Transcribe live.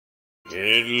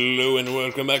Hello and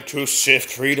welcome back to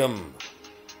Shift Freedom.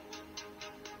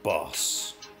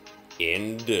 Boss.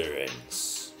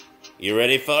 Endurance. You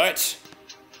ready for it?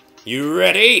 You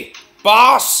ready?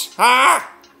 Boss? Huh?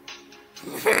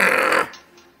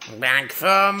 Back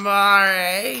for more,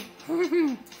 eh?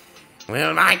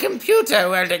 Well, my computer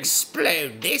won't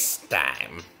explode this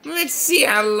time. Let's see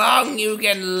how long you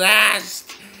can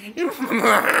last.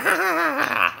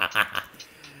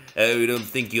 Oh, you don't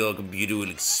think your computer will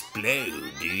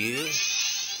explode, do you?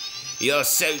 You're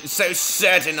so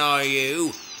certain, are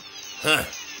you? Huh.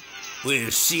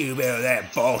 We'll see about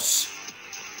that, boss.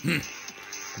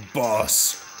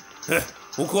 Boss. Huh.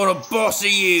 What kind of boss are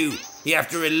you? You have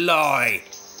to rely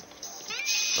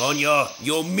on your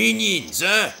minions,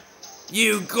 huh?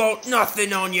 You got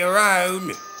nothing on your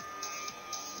own.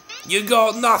 You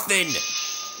got nothing.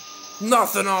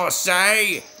 Nothing, I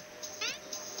say.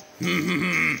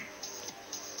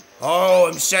 Oh,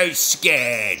 I'm so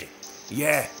scared.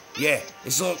 Yeah.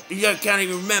 It's like you can't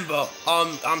even remember.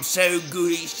 I'm so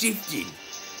good at shifting.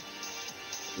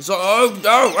 It's like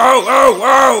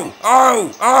oh,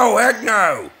 heck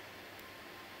no.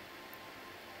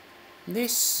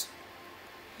 This,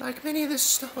 like many of the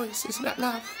stories, is about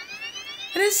love.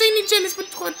 An insanely jealous but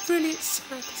quite brilliant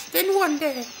scientist. Then one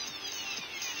day,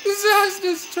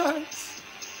 disaster strikes.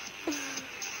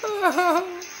 Oh.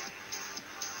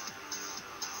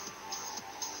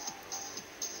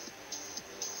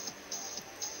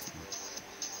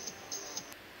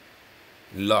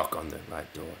 Lock on the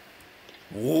right door.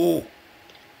 Whoa!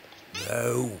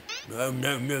 No,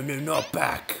 not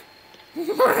back.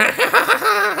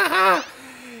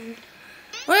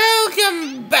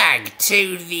 Welcome back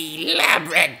to the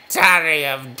laboratory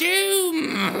of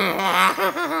doom.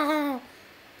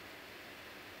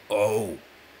 Oh.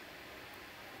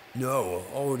 No,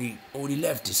 I already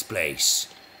left this place.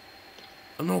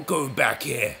 I'm not going back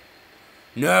here.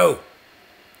 No,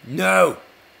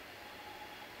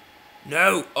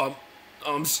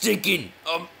 I'm sticking.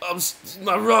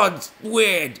 My rod's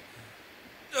weird.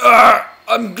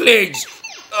 I'm glitched.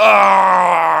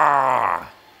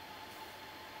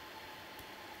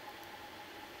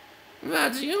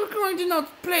 Matt, you're going to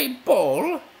not play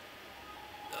ball?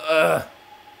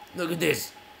 Look at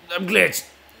this. I'm glitched.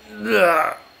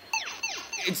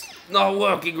 It's not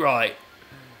working right.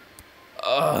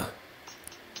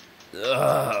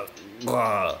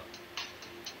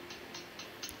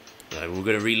 Right, we're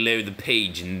gonna reload the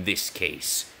page in this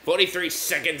case. 43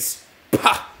 seconds.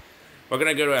 Pah! We're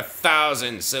gonna go to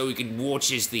 1,000 so we can watch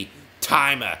as the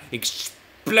timer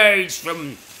explodes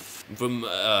from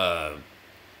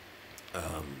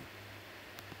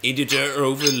editor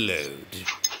overload.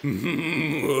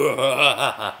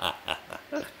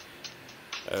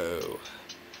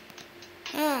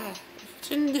 Oh. It's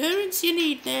endurance you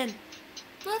need then.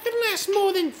 I can last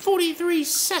more than 43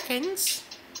 seconds.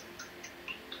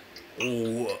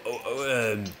 What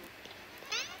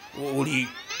are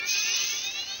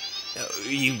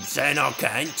you saying I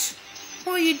can't?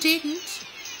 Well, you didn't.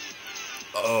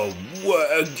 Oh,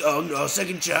 what? A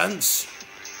second chance?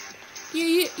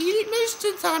 You most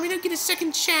of the time you don't get a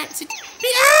second chance.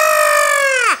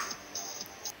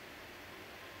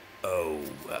 Oh,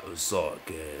 that was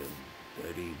like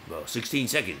 16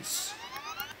 seconds,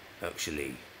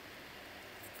 actually.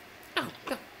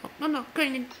 I'm not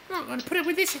going to put up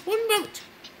with this. One moment.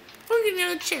 I'm getting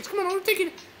another chance. Come on, I'm thinking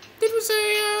it was a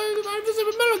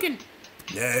mulligan.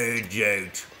 No,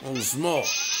 joke. Oh, small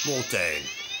town.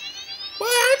 Well,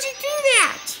 how'd you do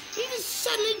that? You just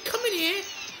suddenly come in here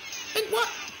and what?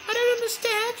 I don't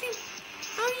understand.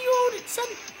 How do you hold it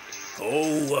suddenly?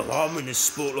 Oh, well, I'm in the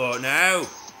spotlight now.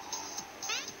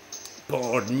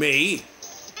 Pardon me.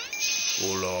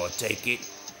 Well, I'll take it.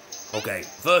 Okay,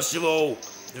 first of all,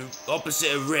 the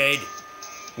opposite of red.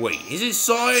 Wait, is it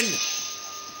cyan?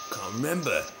 Can't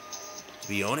remember. To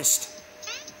be honest,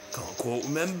 can't quite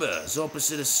remember. It's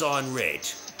opposite of cyan red.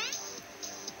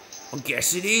 I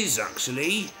guess it is,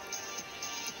 actually.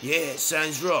 Yeah, it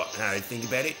sounds right. Now I think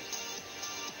about it.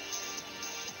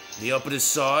 The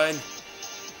opposite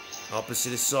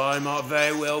of cyan might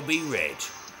very well be red.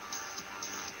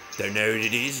 Don't know what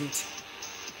it isn't.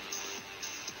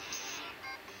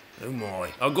 Oh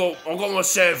my! I got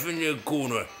myself in the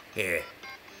corner here.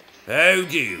 Oh,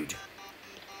 dude.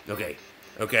 Okay,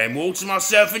 I'm waltzing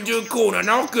myself into a corner.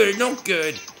 Not good.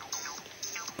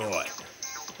 Alright.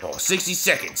 60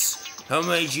 seconds. How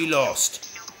many you lost?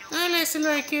 I lasted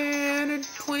like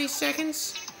 120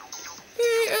 seconds.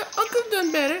 Yeah, I could have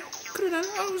done better.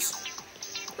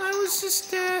 I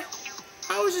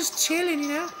was just chilling, you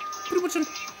know. Pretty much on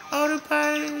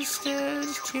autopilot, just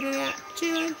chilling out,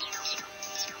 chilling.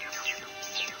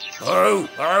 Oh,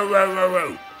 oh, oh, oh,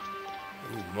 oh.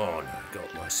 Oh, man, I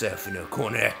got myself in a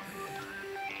corner.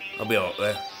 I'll be out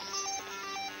there.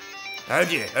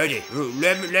 Hold it.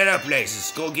 Let up,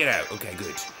 lasers. Go get out. Okay,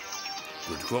 good.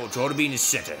 Good. Try to be in the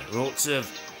center. Lots of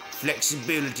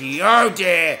flexibility. Oh,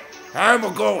 dear. Oh, my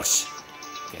gosh.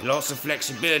 Okay, lots of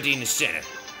flexibility in the center.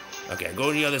 Okay,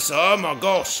 go to the other side. Oh, my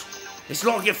gosh. It's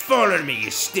like you're following me,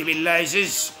 you stupid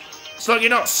lasers. It's like you're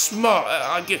not smart.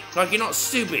 Like you're not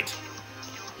stupid.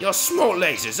 You're smart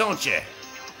lasers, aren't you?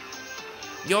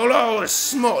 You're all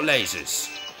smart lasers.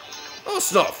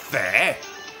 That's not fair.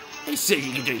 They say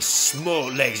you can do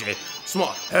smart lasers.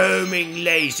 Smart homing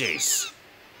lasers.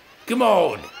 Come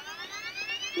on.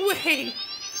 We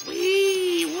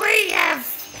have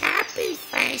happy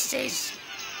faces.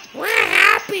 We're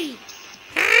happy.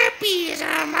 Happy is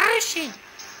an emotion.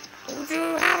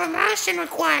 To have emotion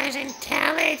requires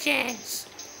intelligence.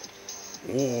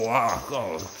 Oh, I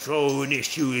got an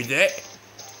issue with that.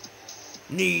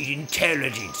 Need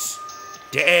intelligence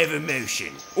to have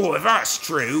emotion. Oh, if that's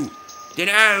true, then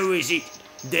how is it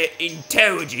that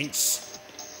intelligence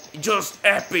just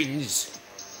happens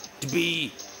to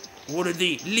be one of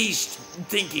the least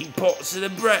thinking parts of the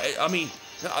brain? I mean,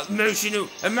 emotions,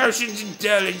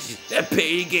 intelligence, they're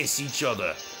pitted against each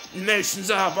other. Emotions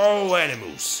are all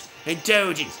animals.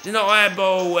 Intelligence, they're not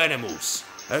eyeball animals.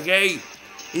 Okay?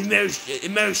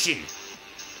 Emotion.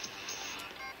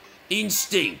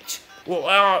 Instinct.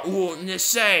 What are one the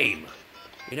same?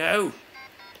 You know?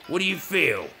 What do you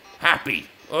feel? Happy.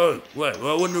 Oh, well,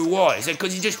 I wonder why. Is that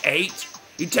because you just ate?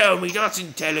 You tell me that's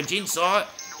intelligence, alright?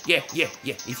 Yeah.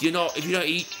 If you don't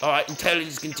eat, alright,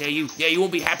 intelligence can tell you, yeah, you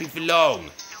won't be happy for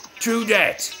long. True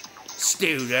that.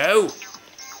 Still though,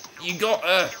 you got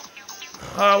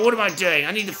what am I doing?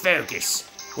 I need to focus.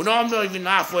 Well, no, I'm not even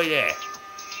halfway there.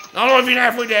 I'm not even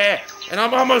halfway there, and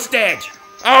I'm almost dead.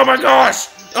 Oh my gosh!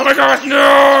 Oh my gosh,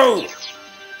 no!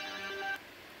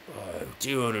 Oh,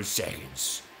 200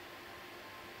 seconds.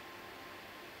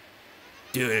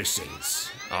 200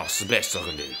 seconds. Oh, it's the best I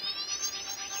can do.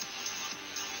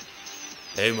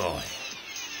 Oh my.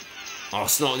 Oh,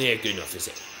 it's not near good enough, is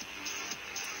it?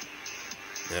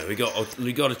 No, we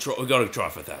gotta try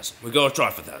for 1,000. We gotta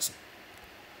try for 1,000.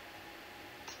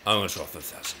 I'm gonna try for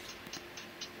 1,000.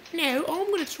 No, I'm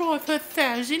gonna try for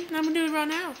 1,000 and I'm gonna do it right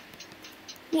now.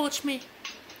 Watch me.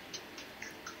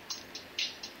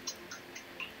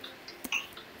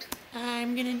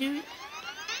 I'm gonna do it.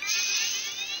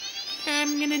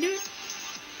 I'm gonna do it.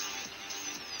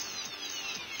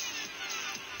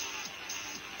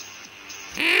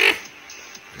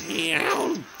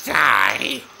 You'll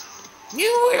die.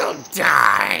 You will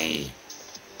die.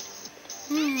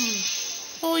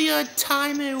 Oh, your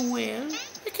timer will.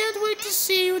 I can't wait to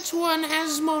see which one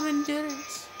has more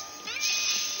endurance.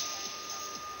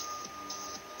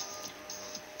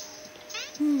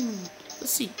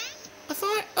 Let's see.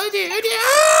 I did.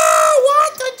 Oh,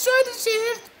 what? I tried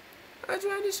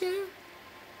to save.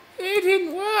 It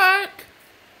didn't work.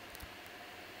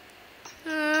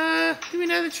 Give me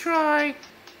another try.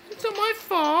 It's not my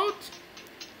fault.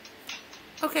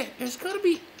 Okay, there's gotta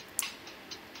be...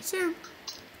 Is there...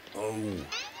 Oh,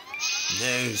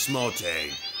 no,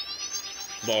 Smarty.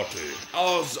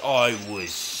 As I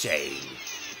was saying,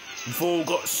 before I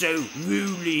got so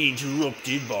rudely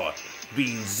interrupted by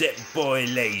being zapped by a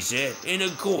laser in a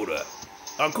corner,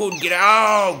 I couldn't get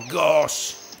out. Oh,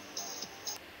 gosh.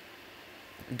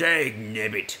 Dang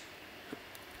nabbit.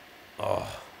 Oh,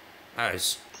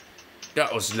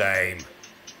 that was lame.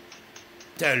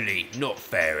 Totally not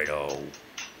fair at all.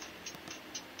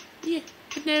 Yeah,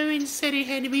 but no one said it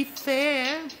had to be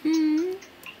fair.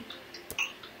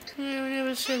 No one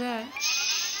ever said that.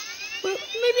 Well,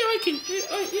 maybe I can...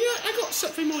 I got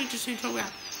something more interesting to talk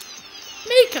about.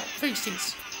 Makeup, for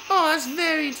instance. Oh, that's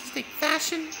very interesting.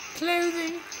 Fashion,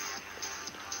 clothing.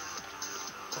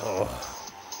 Oh,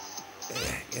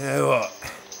 you know what?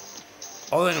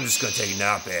 I think I'm just gonna take a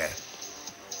nap here.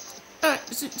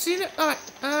 Alright, see you. Alright,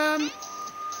 no,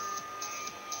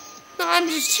 I'm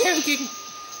just joking.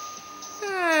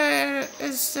 I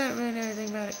just don't really know anything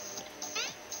about it.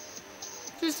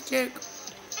 Just a joke.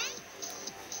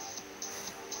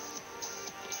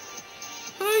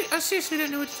 I seriously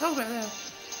don't know what to talk about though.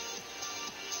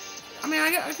 I mean,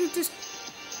 I could just...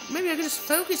 Maybe I could just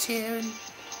focus here and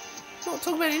not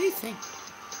talk about anything.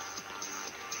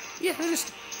 Yeah, I just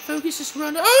focus, just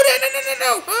run... Oh,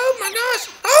 no! Oh my gosh!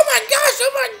 Oh my gosh!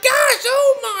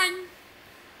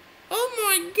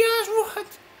 What?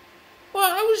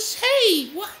 What? I was... Hey!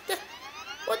 What the...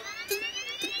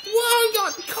 I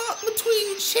got caught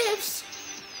between shifts.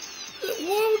 The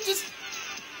world just...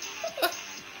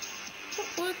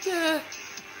 What the...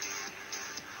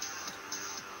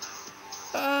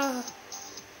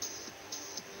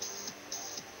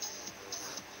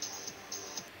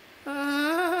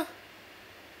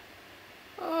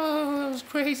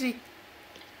 crazy.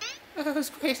 That was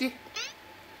crazy.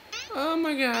 Oh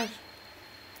my gosh.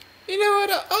 You know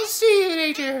what? I'll see you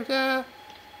later.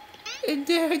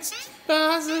 It's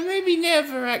awesome. Maybe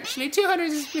never, actually. 200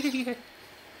 is pretty good.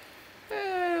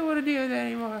 I don't want to deal with that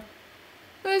anymore.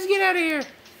 Let's get out of here.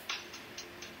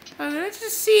 Let's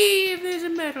just see if there's a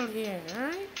medal here,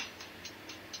 alright?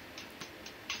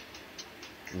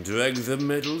 Drag the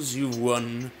medals you've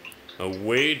won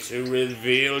away to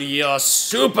reveal your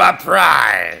super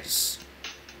prize.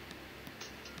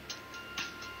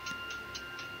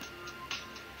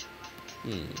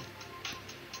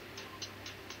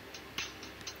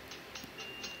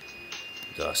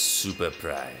 The super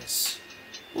prize.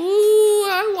 Ooh,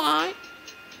 I want.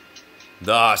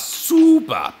 The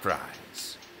super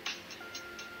prize.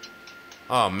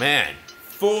 Oh man,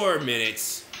 4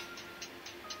 minutes.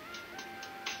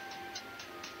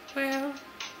 Well,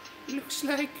 looks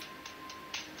like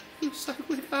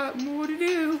we got more to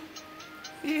do.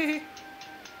 Yeah.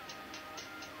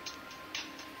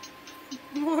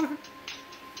 More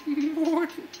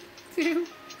to do.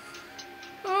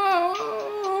 Oh.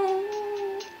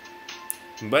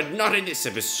 But not in this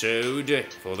episode,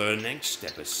 for the next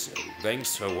episode.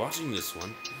 Thanks for watching this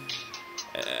one.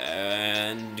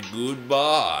 And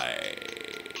goodbye.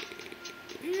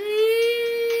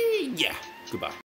 Yeah, goodbye.